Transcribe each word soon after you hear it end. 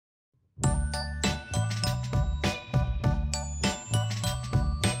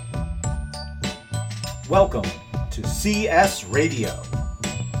Welcome to CS Radio.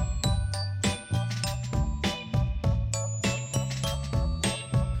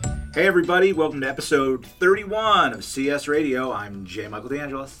 Hey everybody, welcome to episode 31 of CS Radio. I'm J. Michael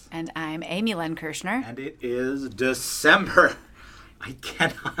DeAngelis. And I'm Amy Len Kirshner. And it is December. I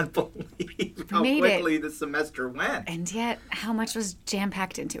cannot believe how quickly the semester went. And yet, how much was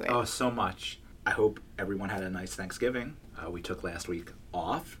jam-packed into it? Oh, so much. I hope everyone had a nice Thanksgiving. We took last week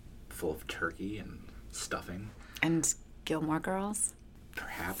off, full of turkey and stuffing. And Gilmore Girls?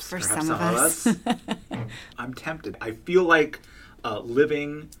 Perhaps some of us. I'm tempted. I feel like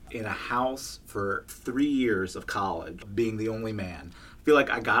living in a house for 3 years of college, being the only man. I feel like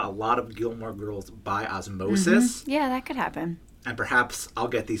I got a lot of Gilmore Girls by osmosis. Mm-hmm. Yeah, that could happen. And perhaps I'll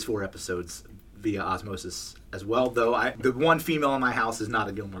get these 4 episodes via osmosis as well, though the one female in my house is not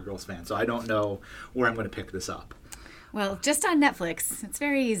a Gilmore Girls fan, so I don't know where I'm going to pick this up. Well, just on Netflix. It's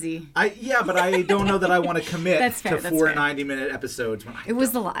very easy. But I don't know that I want to commit to 4 90-minute episodes. It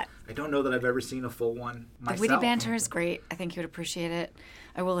was a lot. I don't know that I've ever seen a full one myself. The witty banter is great. I think you would appreciate it.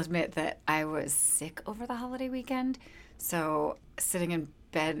 I will admit that I was sick over the holiday weekend, so sitting in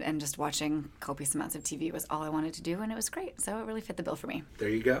bed and just watching copious amounts of TV was all I wanted to do, and it was great. So it really fit the bill for me. There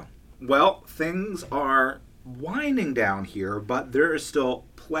you go. Well, things are winding down here, but there is still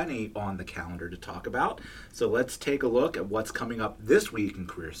plenty on the calendar to talk about. So let's take a look at what's coming up this week in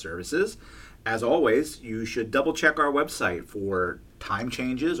Career Services. As always, you should double check our website for time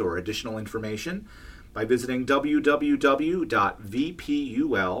changes or additional information by visiting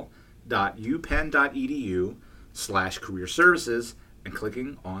www.vpul.upenn.edu/career services and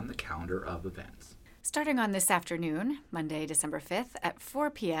clicking on the calendar of events. Starting on this afternoon, Monday, December 5th, at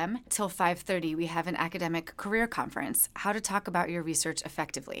 4 p.m. till 5:30, we have an academic career conference, How to Talk About Your Research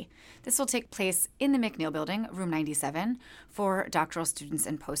Effectively. This will take place in the McNeil Building, room 97, for doctoral students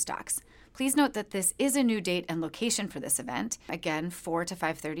and postdocs. Please note that this is a new date and location for this event. Again, 4 to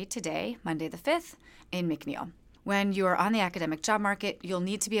 5:30 today, Monday the 5th, in McNeil. When you are on the academic job market, you'll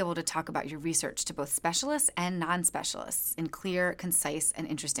need to be able to talk about your research to both specialists and non-specialists in clear, concise, and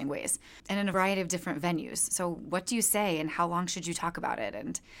interesting ways, and in a variety of different venues. So what do you say, and how long should you talk about it,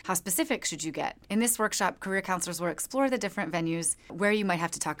 and how specific should you get? In this workshop, career counselors will explore the different venues where you might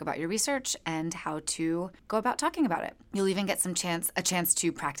have to talk about your research and how to go about talking about it. You'll even get a chance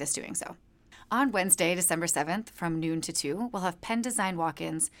to practice doing so. On Wednesday, December 7th, from noon to 2, we'll have Penn Design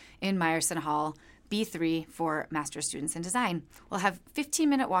walk-ins in Meyerson Hall, B3 for master's students in design. We'll have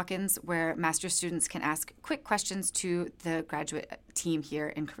 15-minute walk-ins where master's students can ask quick questions to the graduate team here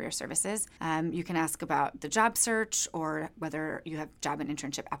in Career Services. You can ask about the job search or whether you have job and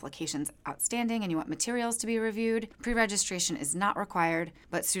internship applications outstanding and you want materials to be reviewed. Pre-registration is not required,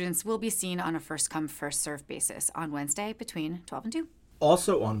 but students will be seen on a first-come, first-served basis on Wednesday between 12 and 2.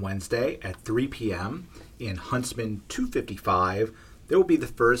 Also on Wednesday at 3 p.m. in Huntsman 255, there will be the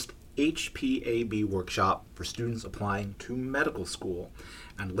first HPAB workshop for students applying to medical school.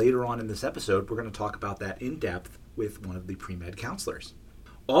 And later on in this episode, we're going to talk about that in depth with one of the pre-med counselors.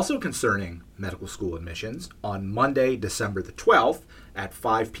 Also concerning medical school admissions, on Monday, December the 12th at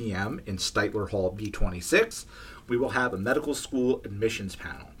 5 p.m. in Steitler Hall B26, we will have a medical school admissions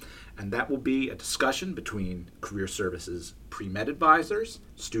panel. And that will be a discussion between Career Services pre-med advisors,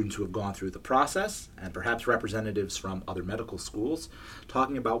 students who have gone through the process, and perhaps representatives from other medical schools,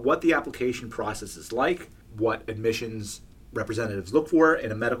 talking about what the application process is like, what admissions representatives look for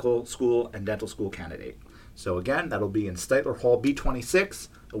in a medical school and dental school candidate. So again, that'll be in Steitler Hall B26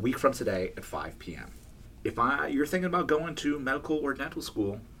 a week from today at 5 p.m. If you're thinking about going to medical or dental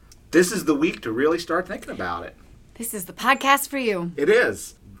school, this is the week to really start thinking about it. This is the podcast for you. It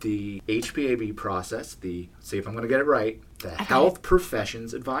is. The HPAB process, see if I'm going to get it right, the Health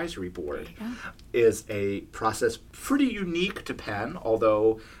Professions Advisory Board is a process pretty unique to Penn,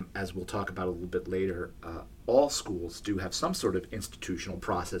 although, as we'll talk about a little bit later, all schools do have some sort of institutional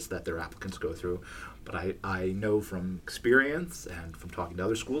process that their applicants go through. But I know from experience and from talking to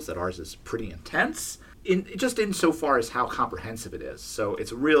other schools that ours is pretty intense, insofar as how comprehensive it is. So it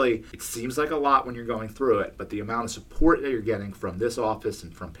seems like a lot when you're going through it, but the amount of support that you're getting from this office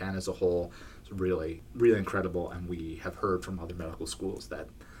and from Penn as a whole is really, really incredible. And we have heard from other medical schools that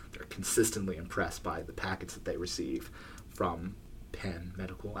they're consistently impressed by the packets that they receive from Penn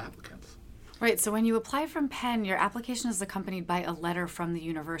medical applicants. Right, so when you apply from Penn, your application is accompanied by a letter from the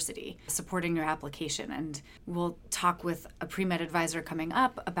university supporting your application. And we'll talk with a pre-med advisor coming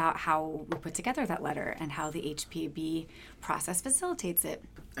up about how we put together that letter and how the HPAB process facilitates it.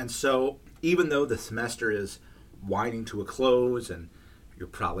 And so even though the semester is winding to a close and You're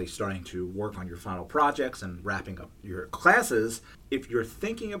probably starting to work on your final projects and wrapping up your classes. If you're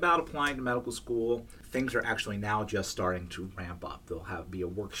thinking about applying to medical school, things are actually now just starting to ramp up. There'll be a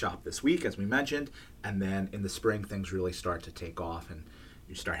workshop this week, as we mentioned, and then in the spring, things really start to take off, and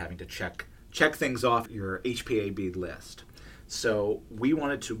you start having to check things off your HPAB list. So we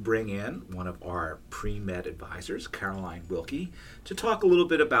wanted to bring in one of our pre-med advisors, Caroline Wilkie, to talk a little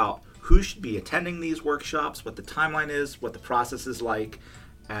bit about who should be attending these workshops, what the timeline is, what the process is like,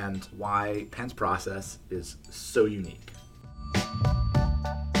 and why Penn's process is so unique.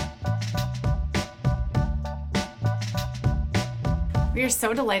 We are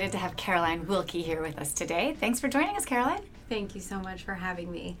so delighted to have Caroline Wilkie here with us today. Thanks for joining us, Caroline. Thank you so much for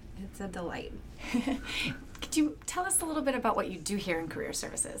having me. It's a delight. Could you tell us a little bit about what you do here in Career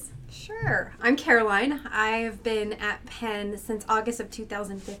Services? Sure. I'm Caroline. I've been at Penn since August of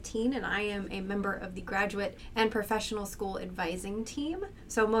 2015, and I am a member of the Graduate and Professional School Advising Team.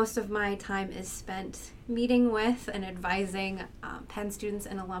 So most of my time is spent meeting with and advising Penn students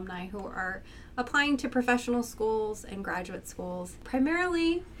and alumni who are applying to professional schools and graduate schools,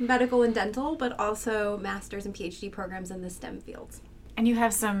 primarily medical and dental, but also master's and PhD programs in the STEM fields. And you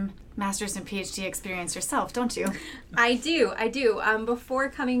have some master's and PhD experience yourself, don't you? I do. Before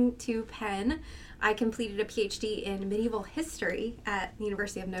coming to Penn, I completed a PhD in medieval history at the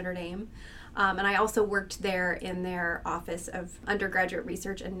University of Notre Dame. And I also worked there in their Office of Undergraduate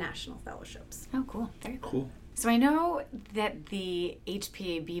Research and National Fellowships. Oh, cool. Very Cool. So I know that the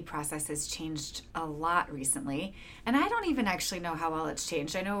HPAB process has changed a lot recently, and I don't even actually know how well it's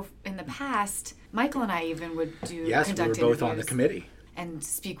changed. I know in the past, Michael and I even would conduct we were both on the interviews committee. and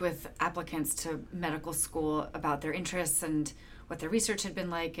speak with applicants to medical school about their interests and what their research had been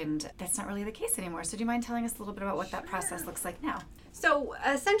like, and that's not really the case anymore. So do you mind telling us a little bit about what that process looks like now? So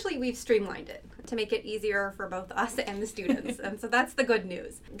essentially we've streamlined it to make it easier for both us and the students. And so that's the good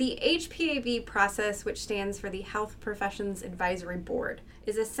news. The HPAB process, which stands for the Health Professions Advisory Board,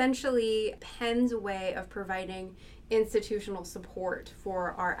 is essentially Penn's way of providing institutional support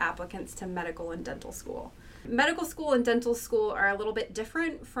for our applicants to medical and dental school. Medical school and dental school are a little bit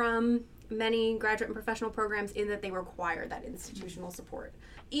different from many graduate and professional programs in that they require that institutional support.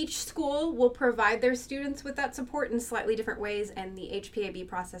 Each school will provide their students with that support in slightly different ways, and the HPAB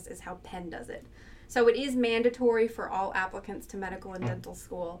process is how Penn does it. So it is mandatory for all applicants to medical and dental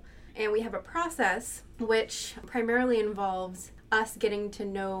school, and we have a process which primarily involves us getting to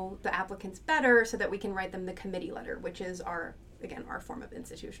know the applicants better so that we can write them the committee letter, which is our form of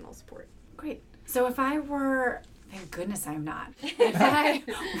institutional support. Great. So if I were, thank goodness I'm not, if I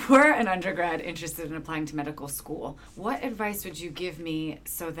were an undergrad interested in applying to medical school, what advice would you give me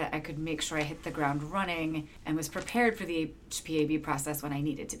so that I could make sure I hit the ground running and was prepared for the HPAB process when I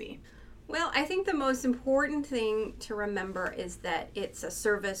needed to be? Well, I think the most important thing to remember is that it's a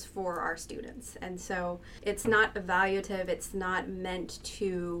service for our students. And so it's not evaluative. It's not meant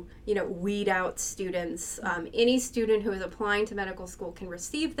to, weed out students. Any student who is applying to medical school can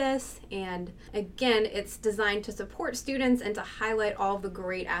receive this. And again, it's designed to support students and to highlight all the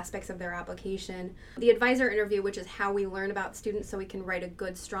great aspects of their application. The advisor interview, which is how we learn about students so we can write a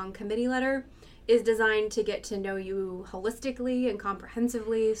good, strong committee letter, is designed to get to know you holistically and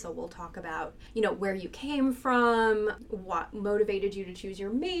comprehensively. So we'll talk about, where you came from, what motivated you to choose your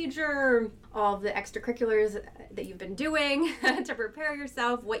major, all the extracurriculars that you've been doing to prepare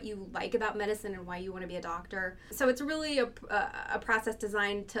yourself, what you like about medicine and why you want to be a doctor. So it's really a process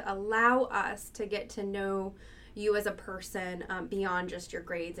designed to allow us to get to know you as a person beyond just your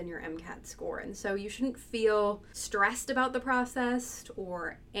grades and your MCAT score. And so you shouldn't feel stressed about the process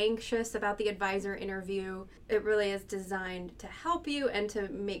or anxious about the advisor interview. It really is designed to help you and to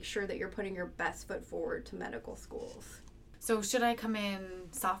make sure that you're putting your best foot forward to medical schools. So should I come in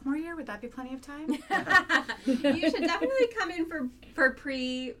sophomore year? Would that be plenty of time? You should definitely come in for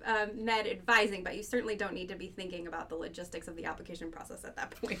pre-med advising, but you certainly don't need to be thinking about the logistics of the application process at that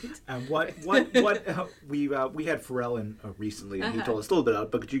point. And what we had Pharrell in recently, and he told us a little bit about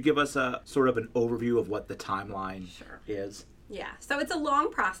it, but could you give us a sort of an overview of what the timeline is? Yeah, so it's a long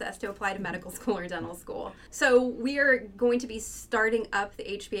process to apply to medical school or dental school. So we are going to be starting up the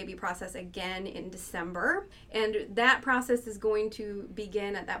HPAB process again in December, and that process is going to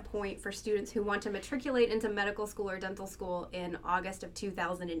begin at that point for students who want to matriculate into medical school or dental school in August of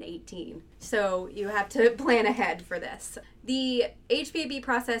 2018. So you have to plan ahead for this. The HPAB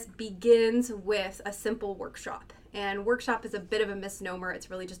process begins with a simple workshop, and workshop is a bit of a misnomer.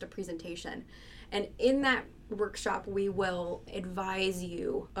 It's really just a presentation. And in that workshop, we will advise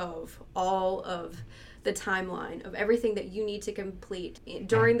you of all of the timeline of everything that you need to complete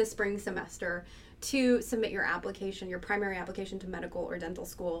during the spring semester to submit your application, your primary application to medical or dental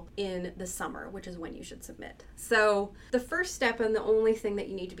school in the summer, which is when you should submit. So the first step and the only thing that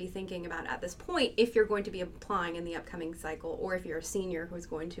you need to be thinking about at this point, if you're going to be applying in the upcoming cycle, or if you're a senior who's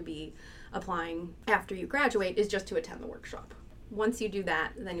going to be applying after you graduate, is just to attend the workshop. Once you do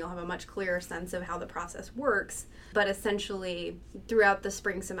that, then you'll have a much clearer sense of how the process works. But essentially, throughout the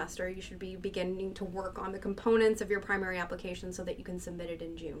spring semester, you should be beginning to work on the components of your primary application so that you can submit it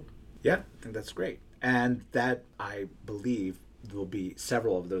in June. Yeah, I think that's great. And that, I believe, will be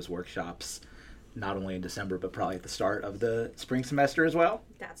several of those workshops, not only in December, but probably at the start of the spring semester as well.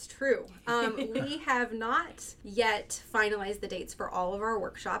 That's true. We have not yet finalized the dates for all of our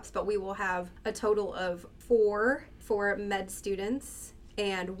workshops, but we will have a total of 4 for med students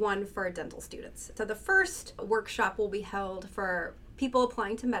and 1 for dental students. So the first workshop will be held for people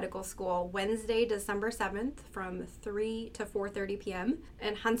applying to medical school Wednesday, December 7th from 3 to 4:30 p.m.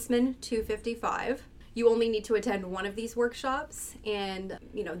 in Huntsman 255. You only need to attend one of these workshops, and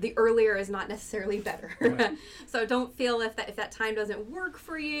the earlier is not necessarily better. Right. So don't feel if that time doesn't work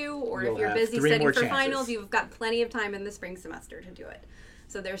for you, or You'll if you're have busy 3 studying more for chances. finals, you've got plenty of time in the spring semester to do it.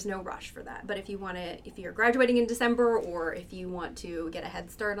 So there's no rush for that. But if you're graduating in December, or if you want to get a head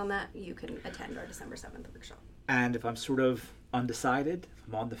start on that, you can attend our December 7th workshop. And if I'm sort of undecided, if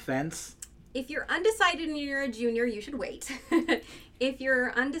I'm on the fence, If you're undecided and you're a junior, you should wait. If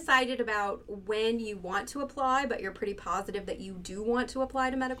you're undecided about when you want to apply, but you're pretty positive that you do want to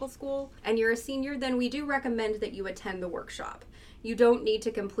apply to medical school, and you're a senior, then we do recommend that you attend the workshop. You don't need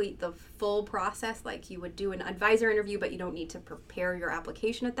to complete the full process like you would do an advisor interview, but you don't need to prepare your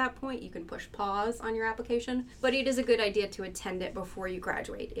application at that point. You can push pause on your application, but it is a good idea to attend it before you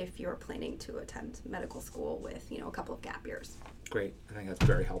graduate if you're planning to attend medical school with, a couple of gap years. great. I think that's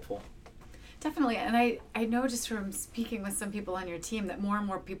very helpful. Definitely, and I know just from speaking with some people on your team that more and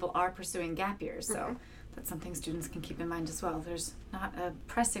more people are pursuing gap years, so that's something students can keep in mind as well. There's not a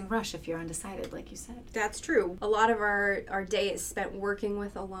pressing rush if you're undecided, like you said. That's true. A lot of our day is spent working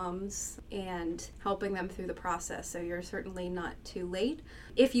with alums and helping them through the process, so you're certainly not too late.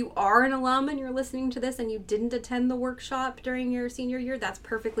 If you are an alum and you're listening to this and you didn't attend the workshop during your senior year, that's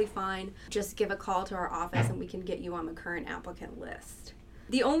perfectly fine. Just give a call to our office and we can get you on the current applicant list.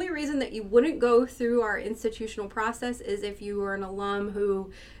 The only reason that you wouldn't go through our institutional process is if you were an alum who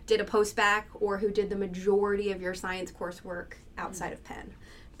did a post-bac or who did the majority of your science coursework outside of Penn.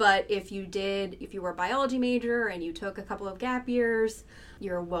 But if you were a biology major and you took a couple of gap years,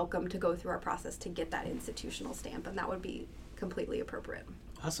 you're welcome to go through our process to get that institutional stamp, and that would be completely appropriate.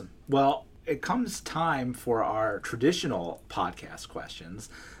 Awesome. Well, it comes time for our traditional podcast questions,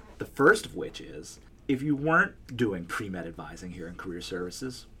 the first of which is, if you weren't doing pre-med advising here in Career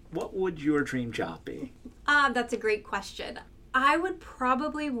Services, what would your dream job be? That's a great question. I would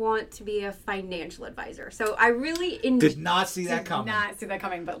probably want to be a financial advisor. So I really Did not see that coming. Not see that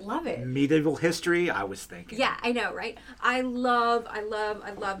coming, but love it. Medieval history, I was thinking. Yeah, I know, right? I love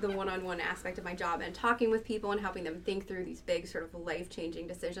the one-on-one aspect of my job and talking with people and helping them think through these big sort of life-changing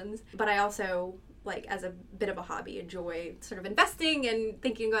decisions. But I also, as a bit of a hobby, enjoy sort of investing and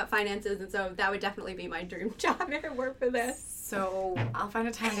thinking about finances, and so that would definitely be my dream job if it weren't for this. So I'll find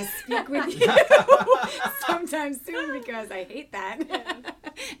a time to speak with you sometime soon because I hate that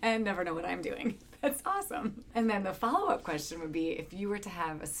and never know what I'm doing. That's awesome. And then the follow-up question would be, if you were to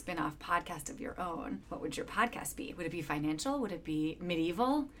have a spin-off podcast of your own, what would your podcast be? Would it be financial? Would it be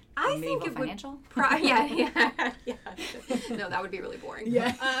medieval? I medieval think it financial? would. Yeah. No, that would be really boring.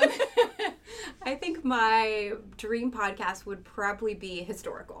 Yeah. I think my dream podcast would probably be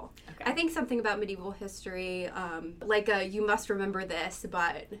historical. Okay. I think something about medieval history, like a You Must Remember This,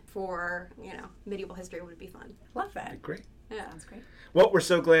 but for, medieval history would be fun. Love that. Great. Yeah. Sounds great. Well, we're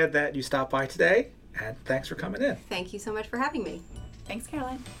so glad that you stopped by today, and thanks for coming in. Thank you so much for having me. Thanks,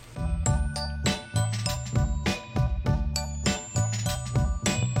 Caroline.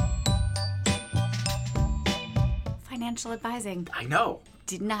 Financial advising. I know.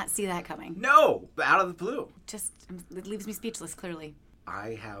 Did not see that coming. No, out of the blue. Just, it leaves me speechless, clearly.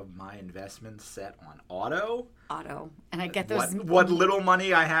 I have my investments set on auto. And I get those... What little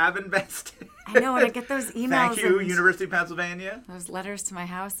money I have invested. I know, and I get those emails. Thank you, and University of Pennsylvania. those letters to my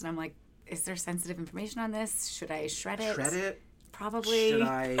house, and I'm like, is there sensitive information on this? Should I shred it? Shred it? Probably. Should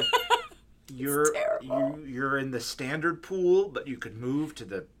I? terrible. You're in the standard pool, but you could move to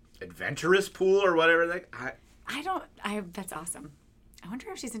the adventurous pool or whatever. That's awesome. I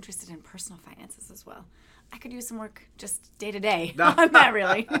wonder if she's interested in personal finances as well. I could use some work just day to day on that,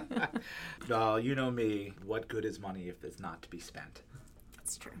 really. Well, you know me. What good is money if it's not to be spent?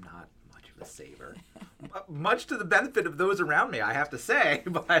 That's true. I'm not much of the saver. Much to the benefit of those around me, I have to say,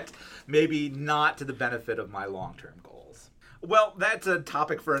 but maybe not to the benefit of my long-term goals. Well, that's a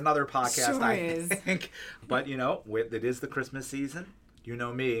topic for another podcast, Sure I think. But, it is the Christmas season. You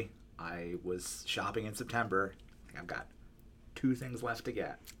know me. I was shopping in September. I've got 2 things left to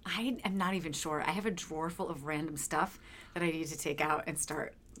get. I am not even sure. I have a drawer full of random stuff that I need to take out and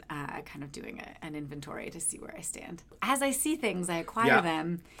start kind of doing an inventory to see where I stand. As I see things, I acquire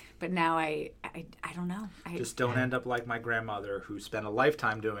them, but now I don't know. Just don't end up like my grandmother, who spent a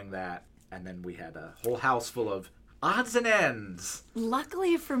lifetime doing that, and then we had a whole house full of odds and ends.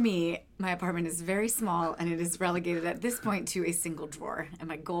 Luckily for me, my apartment is very small, and it is relegated at this point to a single drawer. And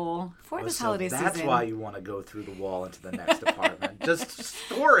my goal for this holiday season... That's why you want to go through the wall into the next apartment. Just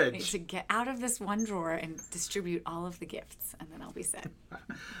storage. To get out of this one drawer and distribute all of the gifts, and then I'll be set.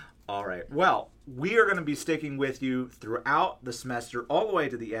 All right. Well, we are going to be sticking with you throughout the semester, all the way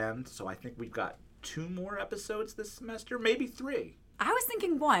to the end. So I think we've got 2 more episodes this semester, maybe 3. I was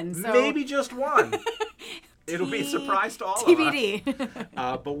thinking 1, so... Maybe just 1. It'll be a surprise to all TBD. of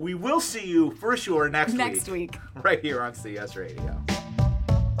us. But we will see you for sure next week. Right here on CS Radio.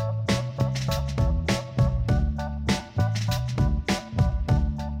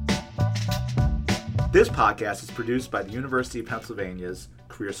 This podcast is produced by the University of Pennsylvania's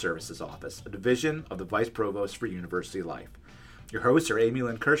Career Services Office, a division of the Vice Provost for University Life. Your hosts are Amy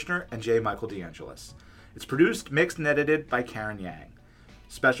Lynn Kirshner and J. Michael DeAngelis. It's produced, mixed, and edited by Karen Yang.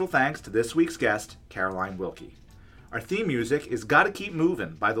 Special thanks to this week's guest, Caroline Wilkie. Our theme music is Gotta Keep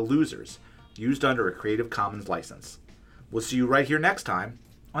Movin' by The Losers, used under a Creative Commons license. We'll see you right here next time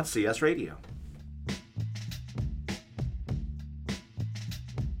on CS Radio.